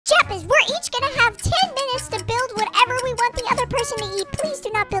Jappers, we're each gonna have 10 minutes to build whatever we want the other person to eat. Please do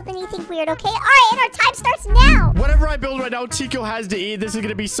not build anything weird, okay? All right, and our time starts now. Whatever I build right now, Tiko has to eat. This is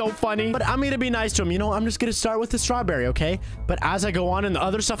gonna be so funny. But I'm gonna be nice to him. You know, I'm just gonna start with the strawberry, okay? But as I go on and the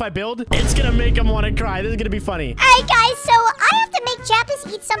other stuff I build, it's gonna make him want to cry. This is gonna be funny. All right, guys, so I have to make Jappers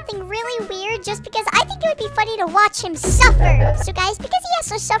eat something really weird just because I think it would be funny to watch him suffer. So, guys, because he has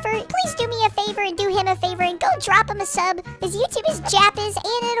to suffer, please do me a favor and do him a favor and go drop him a sub. His YouTube is Jappers,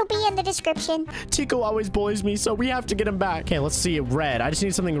 and it'll be in the description. Tiko always bullies me, so we have to get him back. Okay, let's see. Red. I just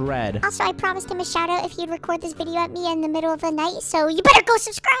need something red. Also, I promised him a shout out if he'd record this video at me in the middle of the night, so you better go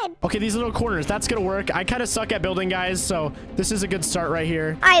subscribe. Okay, these little corners, that's gonna work. I kind of suck at building, guys, so this is a good start right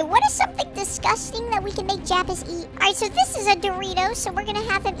here. All right, what is something disgusting that we can make Jappers eat? All right, so this is a Dorito, so we're gonna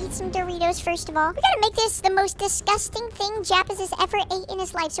have him eat some Doritos first of all. We gotta make this the most disgusting thing Jappers has ever ate in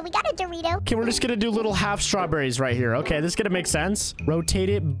his life. So we got a Dorito. Okay, we're just gonna do little half strawberries right here. Okay, this is gonna make sense. Rotate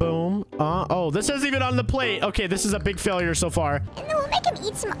it, boom. Oh, this isn't even on the plate. Okay, this is a big failure so far. And then we'll make him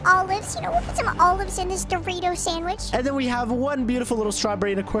eat some olives. You know, we'll put some olives in this Dorito sandwich. And then we have one beautiful little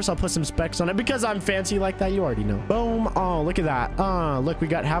strawberry, and of course I'll put some specks on it because I'm fancy like that. You already know. Boom. Oh, look at that. Look, we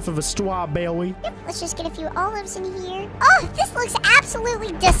got half of a strawberry. Yep, let's just get a few olives in here. Oh, this looks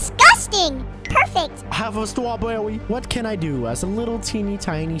absolutely disgusting. Perfect. Half of a strawberry. What can I do as a little teeny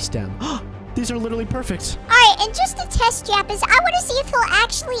tiny stem? These are literally perfect. All right, and just to test Jappers, I want to see if he'll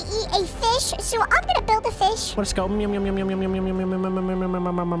actually eat a fish. So I'm gonna build a fish. Let's go. Oh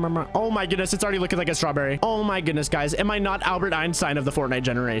my goodness, it's already looking like a strawberry. Oh my goodness, guys. Am I not Albert Einstein of the Fortnite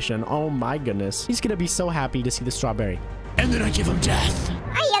generation? Oh my goodness. He's gonna be so happy to see the strawberry. And then I give him death.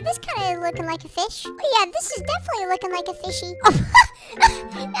 Oh yeah, this kind of looking like a fish. Oh yeah, this is definitely looking like a fishy. Oh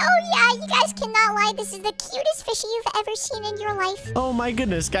yeah, you guys cannot lie. This is the cutest fishy you've ever seen in your life. Oh my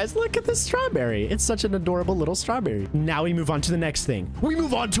goodness, guys, look at this strawberry. It's such an adorable little strawberry. Now we move on to the next thing. We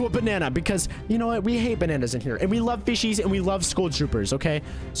move on to a banana because, you know what? We hate bananas in here. And we love fishies and we love school troopers, okay?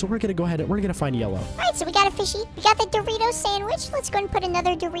 So we're gonna go ahead and we're gonna find yellow. All right, so we got a fishy. We got the Dorito sandwich. Let's go and put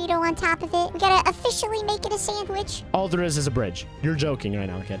another Dorito on top of it. We gotta officially make it a sandwich. All there is a bridge. You're joking right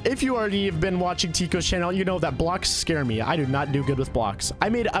now, kid. If you already have been watching Tiko's channel, you know that blocks scare me. I do not do good with blocks. I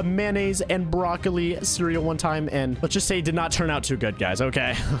made a mayonnaise and broccoli cereal one time, and let's just say it did not turn out too good, guys,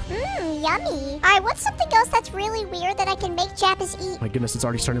 okay? Yummy. All right, what's something else that's really weird that I can make Jappers eat? My goodness, it's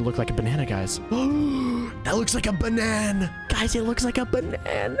already starting to look like a banana, guys. That looks like a banana. Guys, it looks like a banana.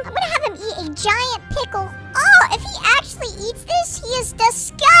 I'm gonna have him eat a giant pickle. Oh, if he actually eats this, he is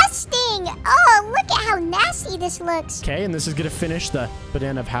disgusting. Oh, look at how nasty this looks. Okay, and this is gonna finish the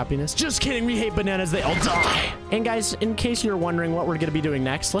banana of happiness. Just kidding, we hate bananas, they all die. And guys, in case you're wondering what we're gonna be doing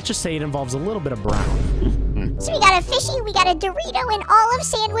next, let's just say it involves a little bit of brown. So we got a fishy, we got a Dorito, an olive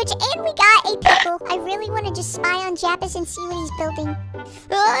sandwich, and we got a pickle. I really want to just spy on Jappers and see what he's building.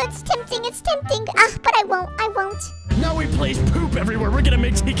 Oh, it's tempting, it's tempting. But I won't. Now we place poop everywhere. We're gonna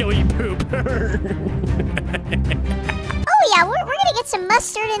make Tiko eat poop. Oh yeah, we're gonna get some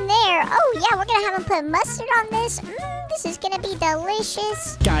mustard in there. Oh yeah, we're gonna have him put mustard on this. This is gonna be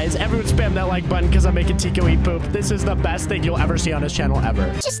delicious. Guys, everyone spam that like button because I'm making Tiko eat poop. This is the best thing you'll ever see on his channel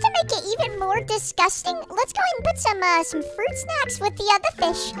ever. Just to make it even more disgusting, let's go ahead and put some fruit snacks with the other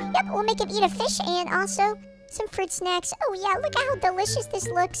fish. Yep, we'll make him eat a fish and also some fruit snacks. Oh yeah, look at how delicious this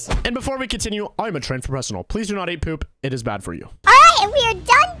looks. And before we continue, I'm a trained professional. Please do not eat poop. It is bad for you. All right, and we are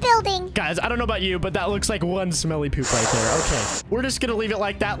done building. Guys, I don't know about you, but that looks like one smelly poop right there. Okay, we're just gonna leave it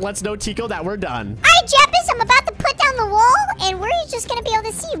like that. Let's know, Tiko, that we're done. All right, Jappers, I'm about to put down the wall, and we're just gonna be able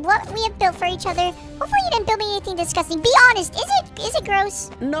to see what we have built for each other. Hopefully you didn't build me anything disgusting. Be honest, is it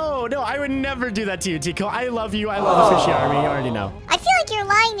gross? No, I would never do that to you, Tiko. I love you. I love the fishy army. You already know. I feel like you're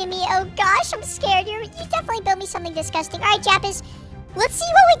lying to me. Oh gosh, I'm scared. You definitely built me something disgusting. All right, Jappers, let's see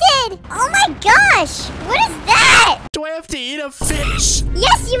what we did. Oh my gosh, what is that? Do I have to eat a fish?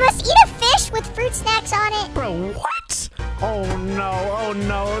 Yes, you must eat a fish with fruit snacks on it. Bro, what? Oh no.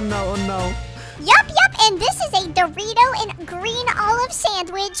 Yup, and this is a Dorito and green olive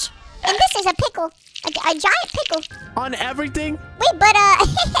sandwich. And this is a pickle, a giant pickle. On everything? Wait, but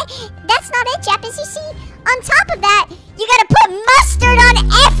that's not it, Jappers. You see, on top of that, you gotta put mustard on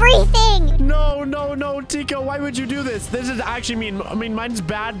everything. No, Tiko, why would you do this? This is actually mean. I mean, mine's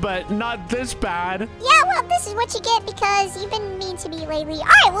bad, but not this bad. Yeah, well, this is what you get because you've been mean to me lately. All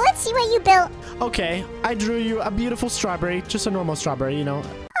right, well, let's see what you built. Okay, I drew you a beautiful strawberry, just a normal strawberry, you know.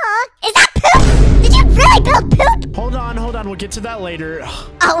 Is that poop? Did you really build poop? Hold on, we'll get to that later.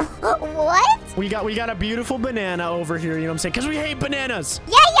 Oh, what? We got a beautiful banana over here, you know what I'm saying? Because we hate bananas.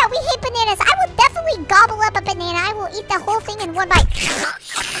 Yeah, we hate bananas. I will definitely gobble up a banana. I will eat the whole thing in one bite.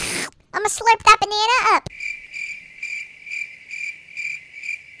 I'm gonna slurp that banana up.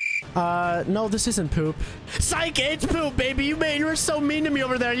 No, this isn't poop. Psych, it's poop, baby. You were so mean to me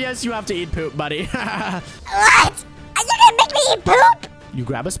over there. Yes, you have to eat poop, buddy. What? Are you gonna make me eat poop? You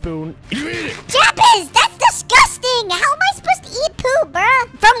grab a spoon. You eat it. Jappers, that's disgusting. How am I supposed to eat poop, bruh?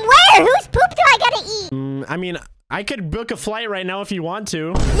 From where? Whose poop do I gotta eat? I mean, I could book a flight right now if you want to.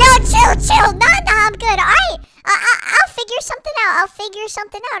 Yo, chill. Nah, I'm good. All right. I'll figure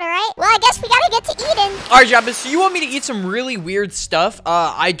something out, all right? Well, I guess we gotta get to eating. All right, Jappers, so you want me to eat some really weird stuff.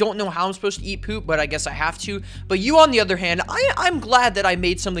 I don't know how I'm supposed to eat poop, but I guess I have to. But you, on the other hand, I'm glad that I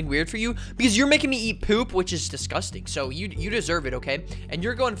made something weird for you because you're making me eat poop, which is disgusting. So you deserve it, okay? And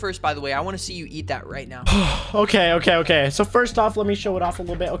you're going first, by the way. I want to see you eat that right now. Okay. So first off, let me show it off a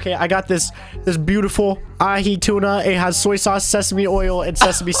little bit. Okay, I got this beautiful ahi tuna. It has soy sauce, sesame oil, and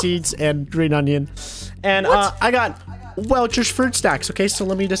sesame seeds, and green onion. And I got Welch's fruit snacks. Okay, so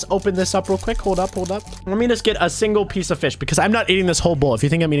let me just open this up real quick. Hold up. Let me just get a single piece of fish because I'm not eating this whole bowl. If you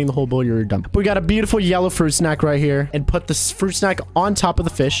think I'm eating the whole bowl, you're dumb. We got a beautiful yellow fruit snack right here and put this fruit snack on top of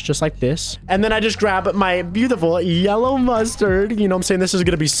the fish just like this. And then I just grab my beautiful yellow mustard. You know what I'm saying? This is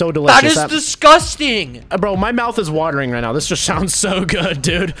going to be so delicious. That is disgusting. Bro, my mouth is watering right now. This just sounds so good,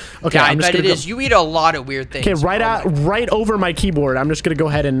 dude. Okay, yeah, I bet it is. You eat a lot of weird things. Okay, right over my keyboard. I'm just going to go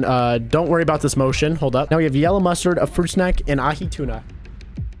ahead and don't worry about this motion. Hold up. Now we have yellow mustard, a fruit snack, and ahi tuna.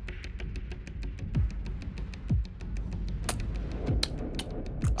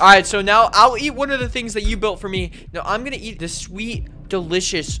 All right, so now I'll eat one of the things that you built for me. Now I'm gonna eat the sweet,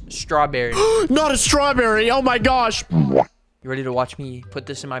 delicious strawberry. Not a strawberry! Oh my gosh! You ready to watch me put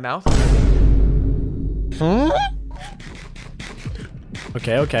this in my mouth?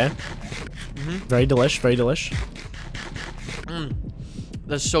 Okay. Very delish.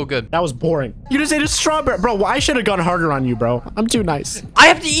 That's so good. That was boring. You just ate a strawberry. Bro, I should have gone harder on you, bro. I'm too nice. I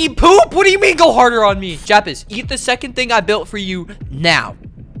have to eat poop? What do you mean go harder on me? Jappers, eat the second thing I built for you now.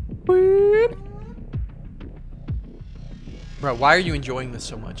 Bro, why are you enjoying this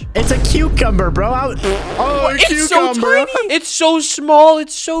so much? It's a cucumber, bro. It's cucumber. so tiny. It's so small.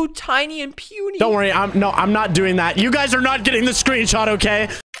 It's so tiny and puny. Don't worry. I'm not doing that. You guys are not getting the screenshot, okay?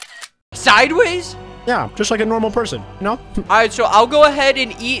 Sideways? Yeah, just like a normal person, you know? All right, so I'll go ahead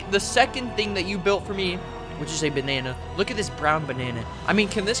and eat the second thing that you built for me, which is a banana. Look at this brown banana. I mean,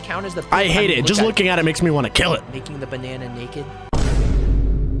 can this count as the... I hate it. Just looking at it makes me want to kill it. Making the banana naked.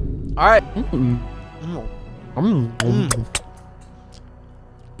 All right.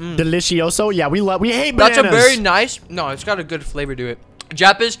 Delicioso. Yeah, we hate bananas. That's a very nice... No, it's got a good flavor to it.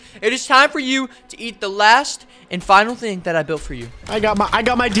 Jappers, it is time for you to eat the last and final thing that I built for you. I got my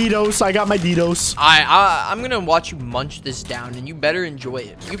Ditos. I'm gonna watch you munch this down, and you better enjoy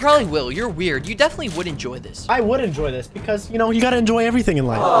it. You probably will. You're weird. You definitely would enjoy this. I would enjoy this because, you know, you gotta enjoy everything in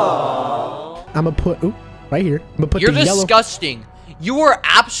life. Aww. I'm gonna put... Ooh, right here. I'm gonna put You're disgusting. You are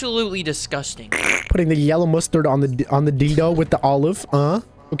absolutely disgusting. Putting the yellow mustard on the Dito with the olive.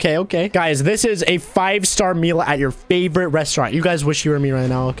 Okay. Guys, this is a 5-star meal at your favorite restaurant. You guys wish you were me right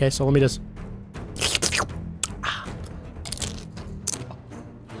now, okay? So let me just...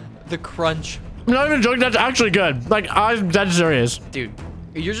 The crunch. I'm not even joking. That's actually good. Like, I'm dead serious. Dude,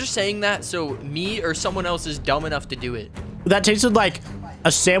 you're just saying that so me or someone else is dumb enough to do it. That tasted like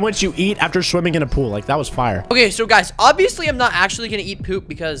a sandwich you eat after swimming in a pool. Like, that was fire. Okay, so guys, obviously I'm not actually gonna eat poop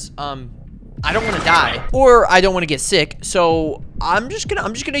because, I don't want to die or I don't want to get sick. So I'm just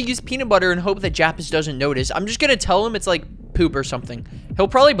gonna use peanut butter and hope that Jappers doesn't notice. I'm just gonna tell him it's like poop or something. He'll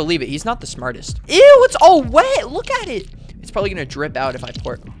probably believe it. He's not the smartest. Ew, it's all wet. Look at it. It's probably gonna drip out if I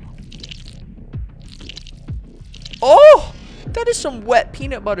pour it. Oh, that is some wet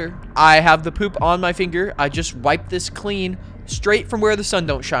peanut butter. I have the poop on my finger. I just wiped this clean. Straight from where the sun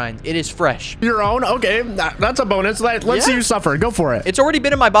don't shine. It is fresh. Your own? Okay, that's a bonus. Let's see you suffer. Go for it. It's already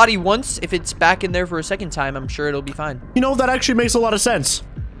been in my body once. If it's back in there for a second time, I'm sure it'll be fine. You know, that actually makes a lot of sense.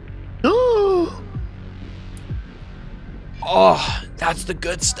 Oh, that's the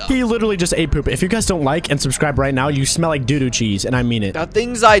good stuff. He literally just ate poop. If you guys don't like and subscribe right now, you smell like doo-doo cheese, and I mean it. The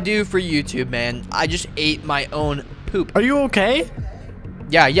things I do for YouTube, man. I just ate my own poop. Are you okay?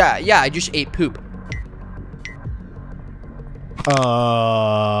 Yeah, I just ate poop. Thank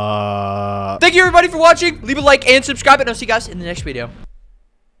you everybody for watching. Leave a like and subscribe, and I'll see you guys in the next video.